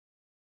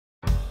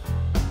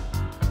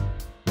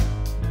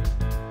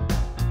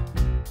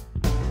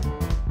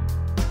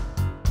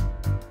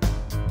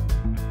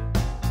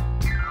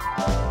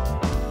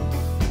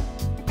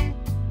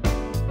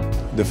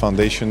the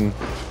foundation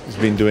has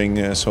been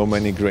doing so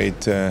many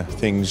great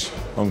things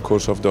on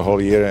course of the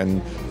whole year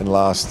and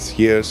last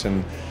years,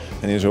 and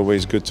it's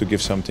always good to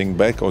give something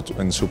back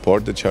and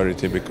support the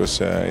charity,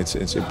 because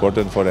it's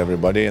important for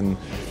everybody, and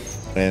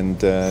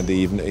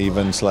the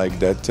events like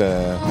that,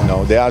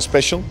 they are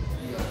special,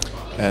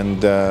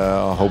 and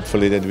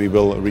hopefully that we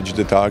will reach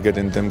the target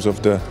in terms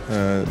of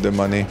the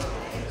money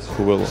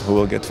who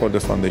will get for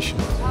the foundation.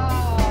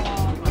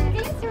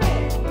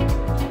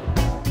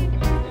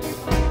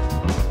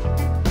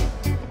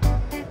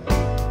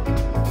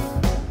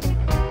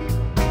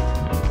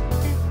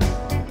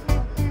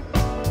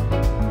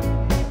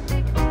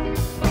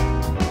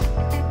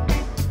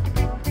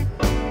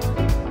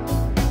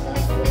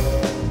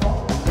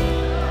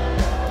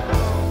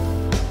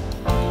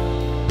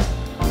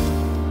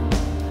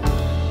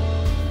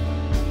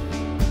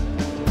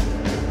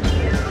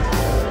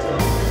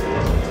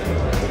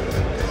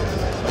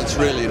 It's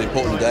really an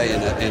important day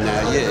in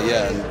our year,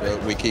 yeah,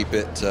 and we keep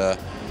it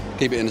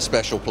in a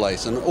special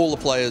place. And all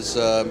the players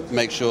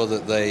make sure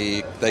that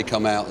they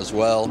come out as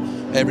well.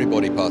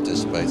 Everybody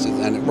participates,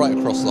 and right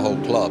across the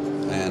whole club,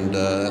 and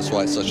that's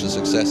why it's such a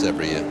success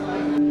every year.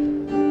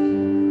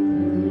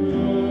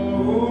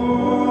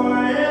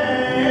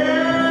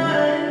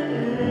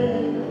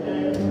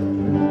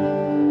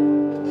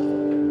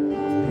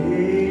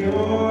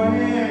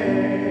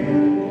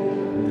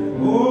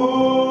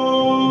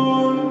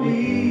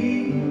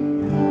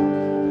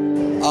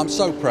 I'm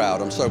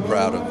so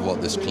proud of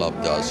what this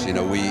club does. You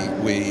know,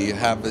 we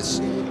have this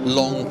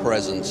long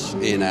presence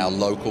in our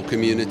local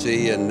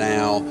community, and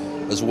now,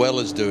 as well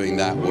as doing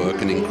that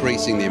work and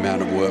increasing the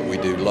amount of work we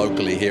do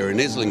locally here in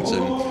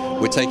Islington,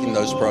 we're taking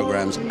those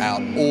programs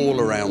out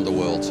all around the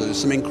world. So there's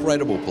some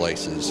incredible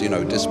places, you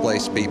know,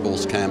 displaced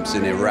people's camps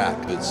in Iraq.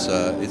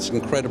 It's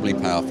incredibly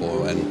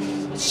powerful,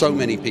 and so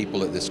many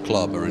people at this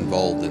club are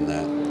involved in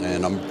that,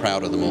 and I'm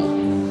proud of them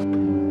all.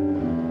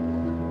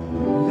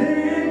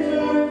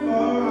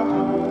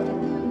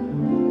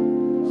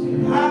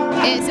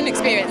 It's an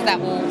experience that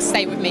will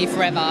stay with me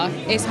forever.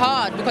 It's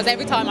hard because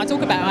every time I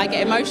talk about it I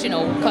get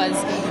emotional, because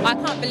I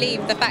can't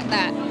believe the fact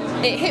that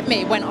it hit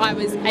me when I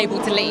was able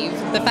to leave.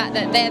 The fact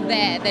that they're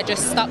there, they're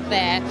just stuck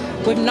there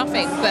with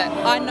nothing, but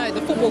I know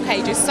the football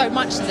cage is so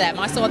much to them.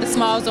 I saw the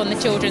smiles on the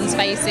children's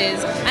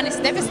faces, and it's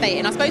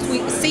devastating. I suppose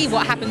we see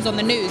what happens on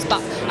the news,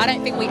 but I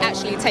don't think we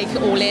actually take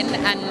it all in,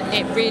 and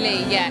it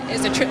really, yeah,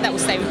 it's a trip that will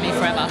stay with me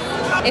forever.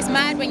 It's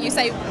mad when you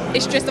say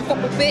it's just a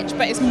football pitch,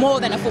 but it's more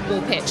than a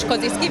football pitch,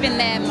 because it's giving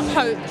them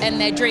hope and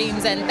their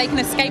dreams, and they can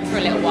escape for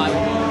a little while.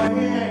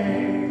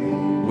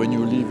 When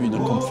you live in a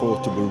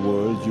comfortable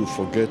world, you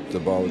forget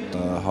about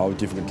how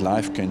difficult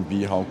life can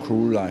be, how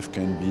cruel life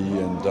can be,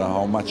 and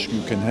how much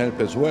you can help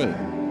as well.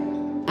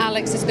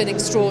 Alex has been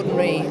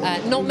extraordinary.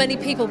 Not many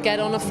people get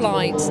on a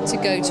flight to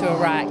go to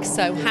Iraq,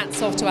 so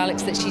hats off to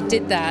Alex that she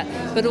did that,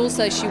 but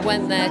also she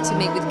went there to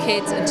meet with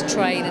kids and to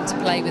train and to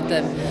play with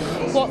them.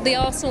 What the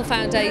Arsenal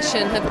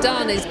Foundation have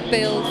done is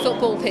build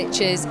football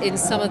pitches in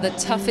some of the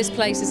toughest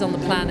places on the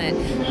planet,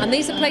 and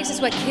these are places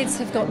where kids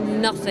have got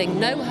nothing,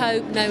 no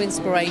hope, no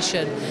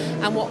inspiration.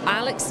 And what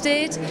Alex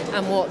did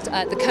and what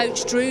the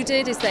coach Drew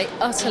did is they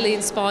utterly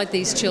inspired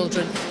these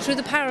children. Through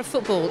the power of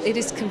football, it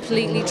is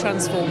completely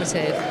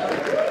transformative.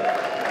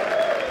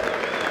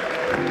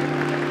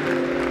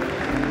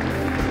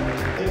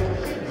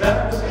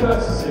 That was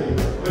courtesy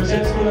of a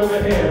gentleman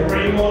over here,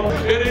 Raymond.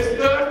 It is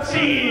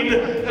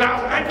 13. Now,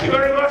 thank you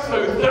very much,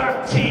 though.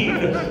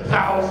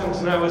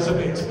 13,000 now is a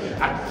bit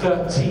at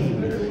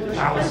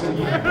 13,000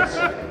 euros.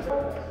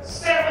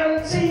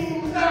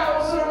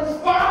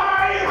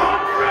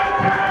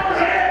 £17,500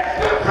 here.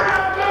 The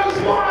crowd goes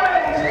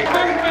wild. Big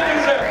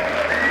finisher.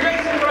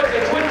 Amazing prize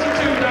there,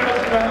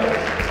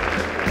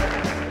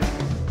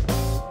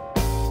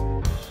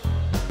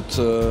 £22,000. It's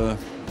a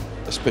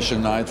special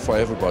night for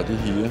everybody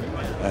here,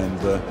 and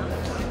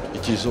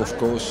it is of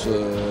course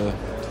a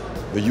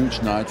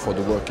huge night for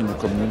the work in the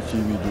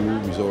community we do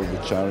with all the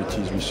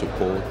charities we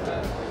support,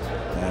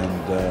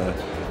 and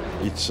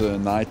it's a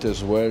night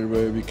as well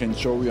where we can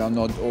show we are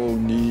not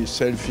only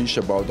selfish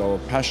about our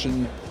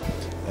passion,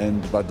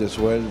 but as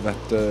well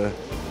that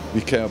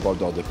we care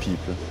about other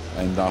people,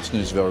 and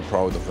Arsenal is very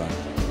proud of that.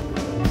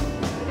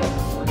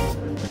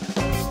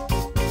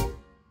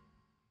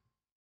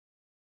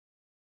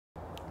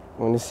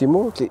 Want to see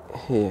more? Click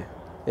here.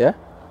 Yeah?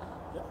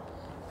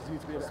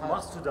 Was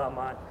machst du da,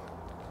 Mann?